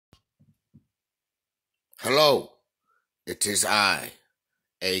Hello, it is I,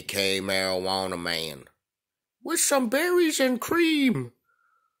 A.K. Marijuana Man, with some berries and cream.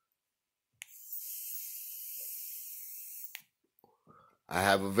 I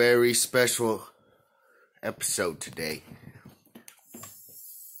have a very special episode today.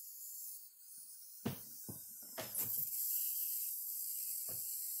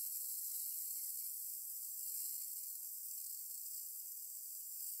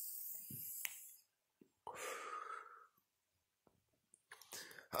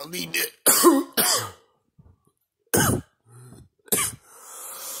 I'll need to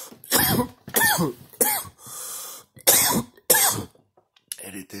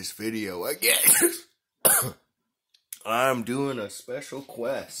edit this video again. I'm doing a special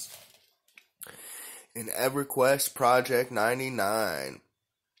quest in EverQuest Project 99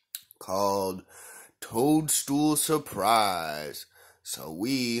 called Toadstool Surprise. So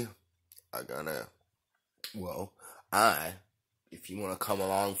we are gonna, if you want to come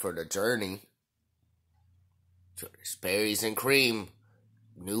along for the journey, so there's berries and cream,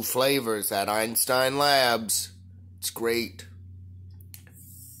 new flavors at Einstein Labs. It's great.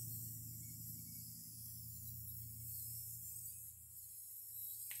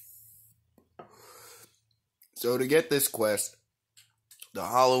 So to get this quest, the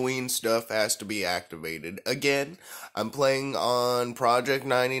Halloween stuff has to be activated. Again, I'm playing on Project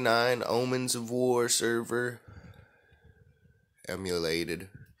 99 Omens of War server. Emulated.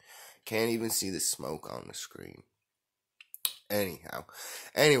 Can't even see the smoke on the screen.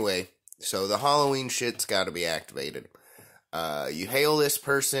 Anyway, so the Halloween shit's gotta be activated. You hail this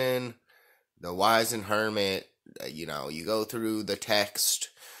person, the Wizened Hermit, you go through the text,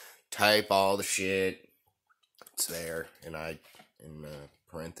 type all the shit. It's there, in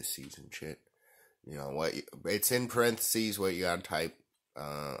parentheses and shit. It's in parentheses what you gotta type.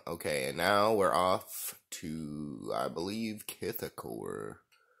 Okay, and now we're off to, I believe, Kithakor,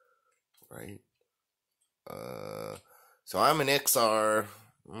 right? So I'm an Ixar.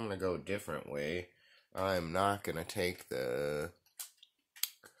 I'm gonna go a different way. I'm gonna take the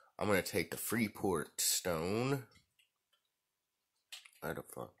Freeport Stone. Where the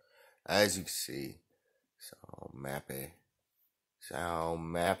fuck? As you can see, so mappy.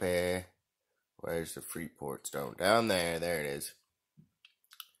 Where's the Freeport Stone? Down there. There it is.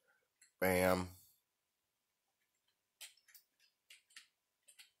 Bam.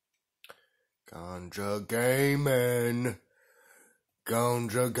 Ganja gaming.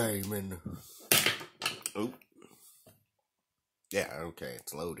 Oh. Yeah, okay,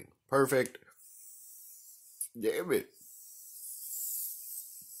 it's loading. Perfect. Damn it.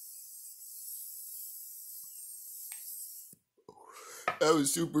 That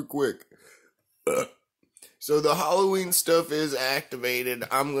was super quick. So the Halloween stuff is activated.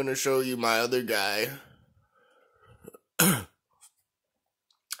 I'm going to show you my other guy.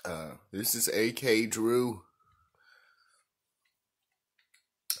 This is AK Drew.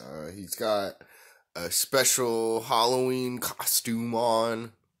 He's got a special Halloween costume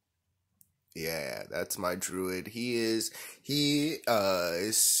on. Yeah, that's my druid. He is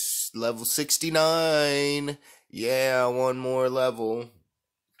level 69. Yeah, one more level.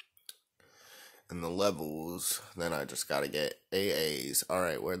 And the levels, then I just gotta get AAs.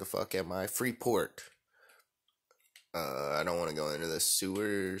 Alright, where the fuck am I? Freeport. I don't want to go into the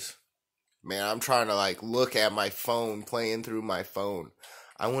sewers. Man, I'm trying to look at my phone, playing through my phone.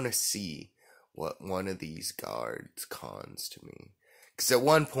 I want to see what one of these guards cons to me. Because at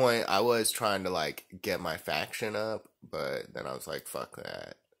one point, I was trying to get my faction up, but then I was like, fuck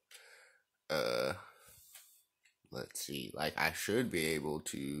that. Let's see. I should be able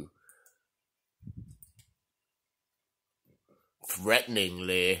to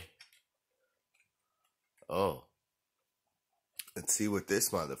threateningly. Oh. Let's see what this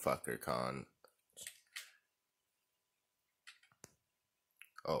motherfucker con.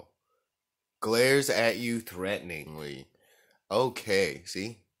 Oh. Glares at you threateningly. Okay,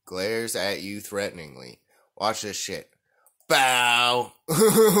 see? Glares at you threateningly. Watch this shit. Bow!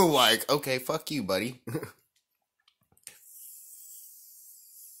 Okay, fuck you, buddy.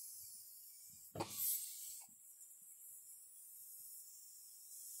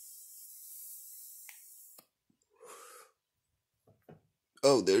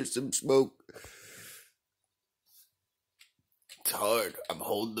 Oh, there's some smoke. It's hard. I'm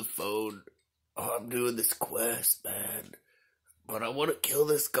holding the phone. Oh, I'm doing this quest, man. But I want to kill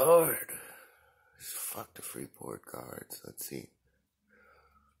this guard. Fuck the Freeport guards. Let's see.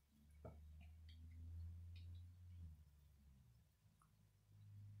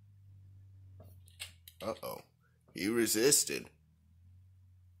 Uh-oh. He resisted.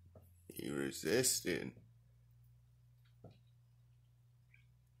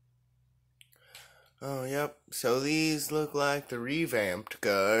 Oh, yep. So these look like the revamped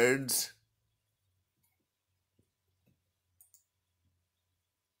guards.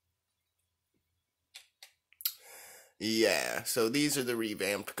 Yeah, so these are the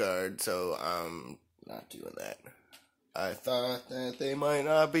revamped guards, so I'm not doing that. I thought that they might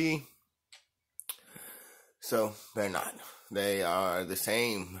not be. So, they're not. They are the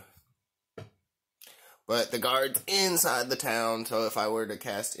same. But the guard's inside the town, so if I were to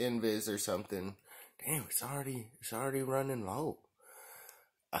cast Invis or something... Damn, it's already running low.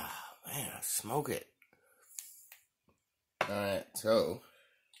 Ah, man, smoke it. Alright, so...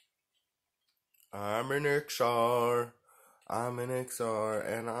 I'm an XR,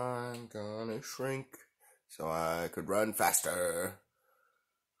 and I'm gonna shrink so I could run faster.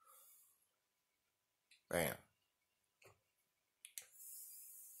 Bam.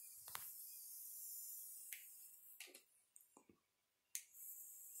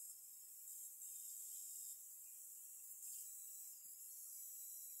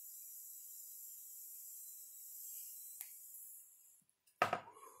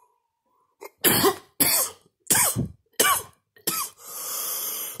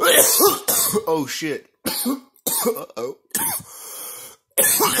 Oh shit. Uh-oh.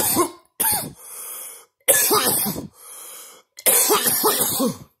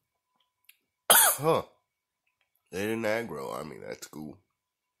 Huh. They didn't aggro on me, that's cool.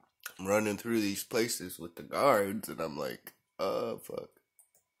 I'm running through these places with the guards and I'm like, fuck.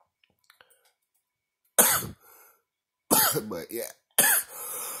 But yeah.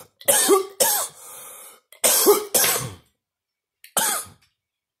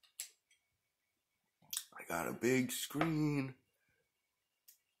 I got a big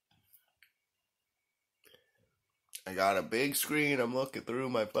screen. I'm looking through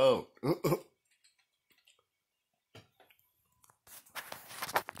my phone.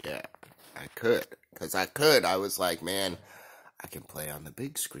 Yeah, I could. Because I could. I was like, man, I can play on the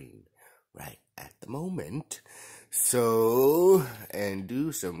big screen right at the moment. So, and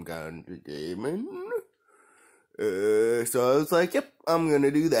do some kind of gaming. So I was like, yep, I'm going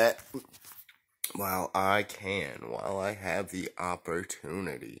to do that. While I have the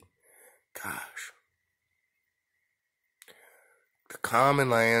opportunity. Gosh. The common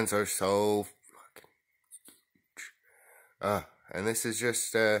lands are so fucking huge. And this is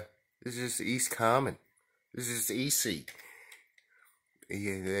just East Common. This is EC.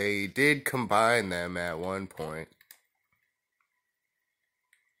 Yeah, they did combine them at one point.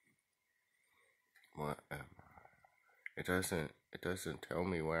 What am I? It doesn't tell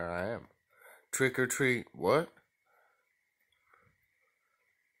me where I am. Trick or treat. What?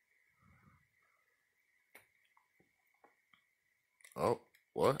 Oh,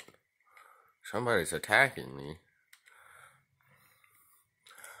 what? Somebody's attacking me.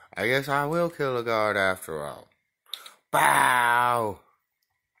 I guess I will kill a guard after all. Bow!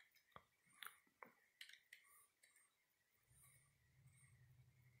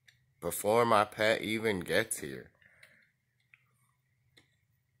 Before my pet even gets here.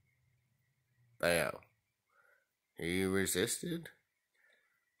 Bam. He resisted?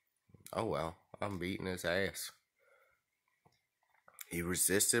 Oh well, I'm beating his ass. He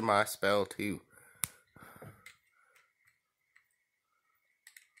resisted my spell too.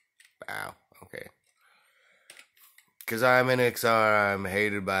 Wow, okay. Because I'm an XR, I'm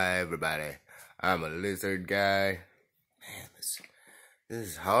hated by everybody. I'm a lizard guy. Man, this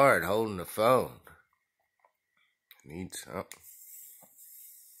is hard holding the phone. Need something.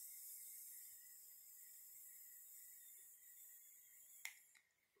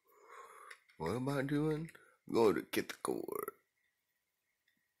 What am I doing? I'm going to get the cord.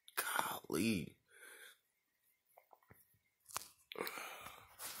 Golly.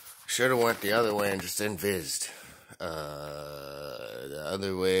 Should have went the other way and just invised. The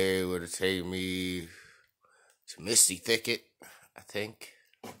other way would have taken me to Misty Thicket, I think.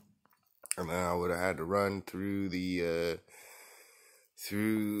 And then I would have had to run through the,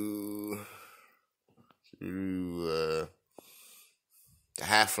 through the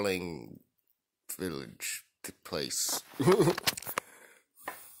Halfling village place. The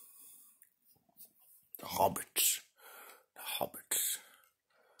hobbits.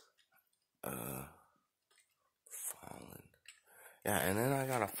 Fallen. Yeah, and then I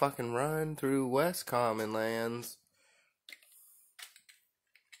gotta fucking run through West Common lands.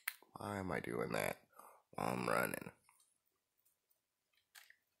 Why am I doing that while I'm running?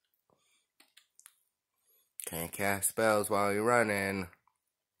 Can't cast spells while you're running.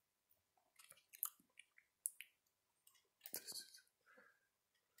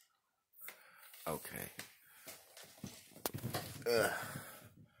 Okay. Ugh.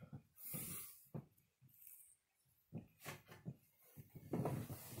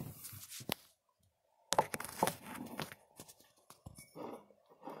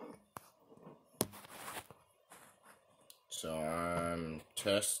 So I'm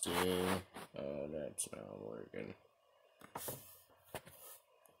testing. Oh, that's not working.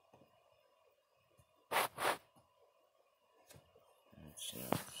 That's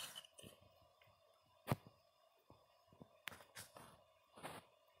not.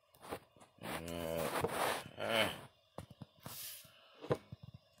 No. Yeah.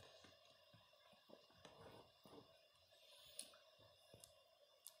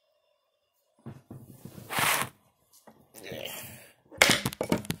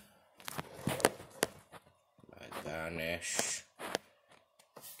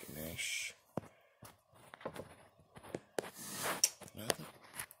 Ganesh.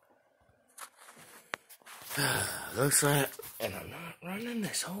 Looks like, and I'm not running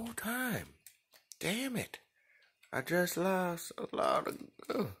this whole time. Damn it. I just lost a lot of.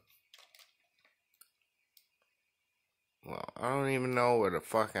 Well, I don't even know where the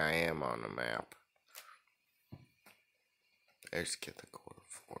fuck I am on the map. Let's get the core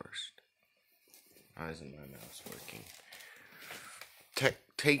forest. Why isn't my mouse working?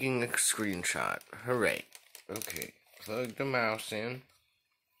 Taking a screenshot. Hooray. Okay, plug the mouse in.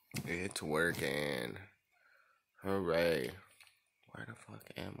 It's working. Hooray. Where the fuck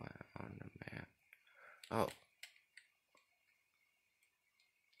am I on the map? Oh.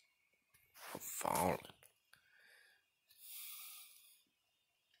 I'm falling.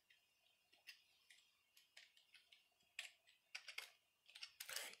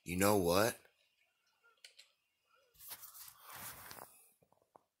 You know what?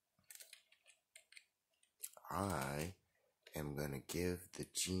 I am gonna give the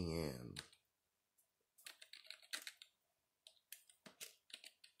GM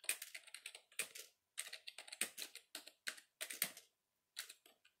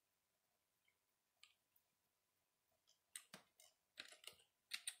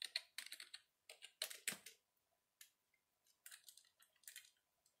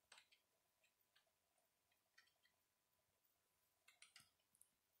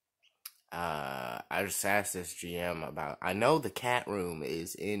I just asked this GM about. I know the cat room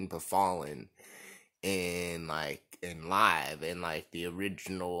is in Befallen, in live, in like the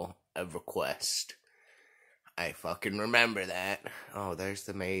original request. I fucking remember that. Oh, there's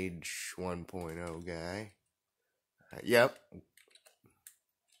the Mage 1.0 guy. Yep. I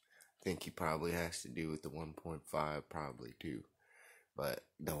think he probably has to do with the 1.5, probably too. But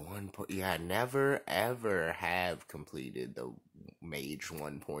the I never ever have completed the Mage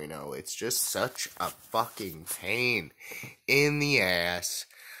 1.0. It's just such a fucking pain in the ass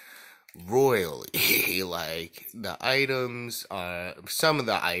royally. Like, some of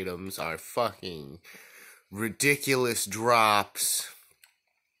the items are fucking ridiculous drops.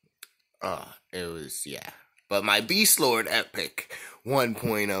 Yeah. But my Beast Lord Epic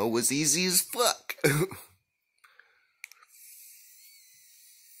 1.0 was easy as fuck.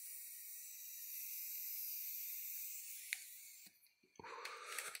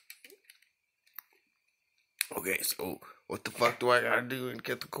 Okay, so what the fuck do I gotta do and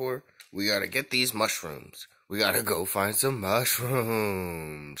get the core? We gotta get these mushrooms. We gotta go find some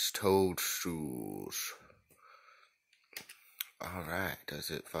mushrooms. Toadstools. Alright,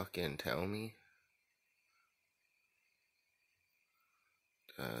 does it fucking tell me?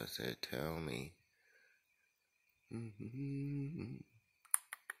 Does it tell me?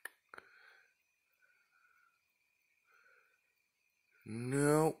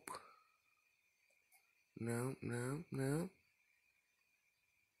 Nope. Nope.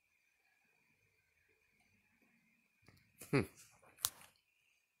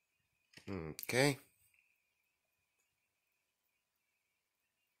 Okay.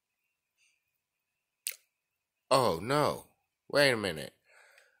 Oh, no. Wait a minute.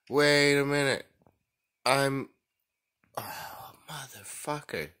 Oh,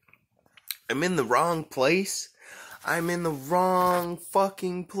 motherfucker. I'm in the wrong place? I'm in the wrong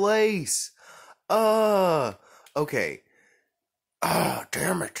fucking place. Okay.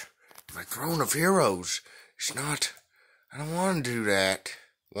 Damn it. My Throne of Heroes. I don't want to do that.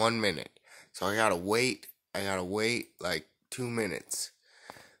 1 minute. So I gotta wait like 2 minutes.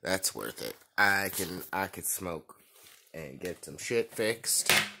 That's worth it. I could smoke and get some shit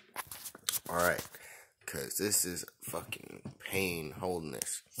fixed. Alright. Cause this is fucking pain holding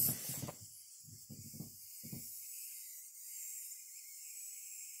this.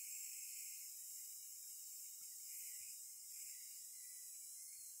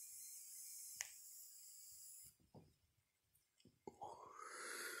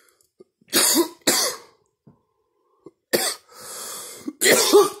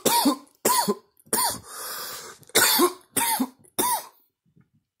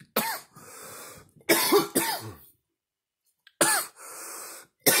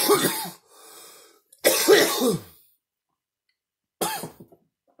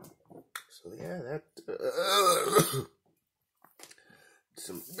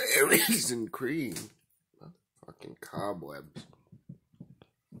 some berries and cream. Fucking cobwebs.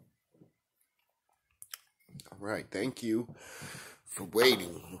 Alright, thank you for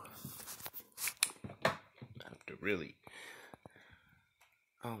waiting. After really.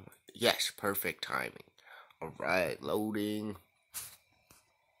 Oh, yes, perfect timing. Alright, loading.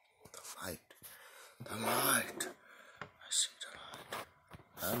 The light. The light. I see the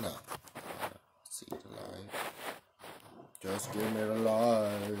light. I know. I see the light. Just give me the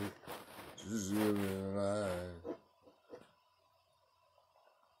light. Just give me the light.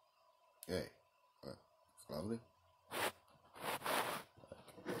 Hey, it's loading.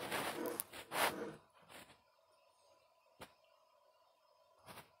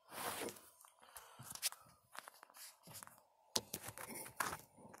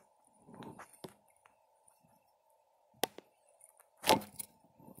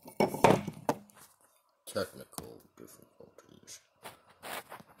 Technical difficulties.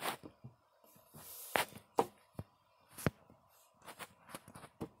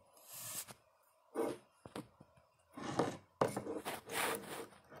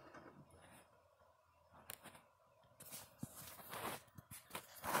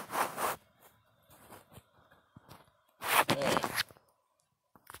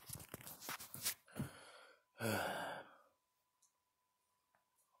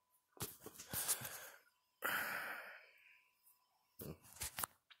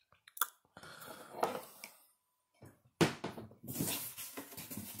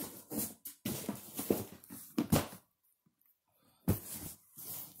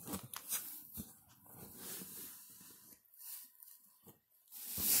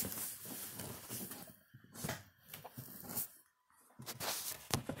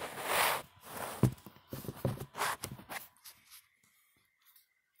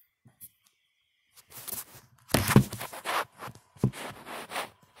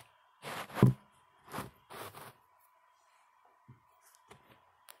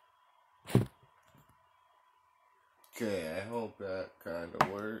 Okay, I hope that kind of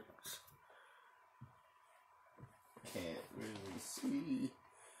works. Can't really see.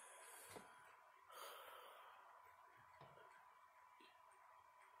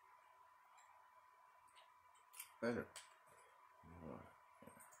 Better.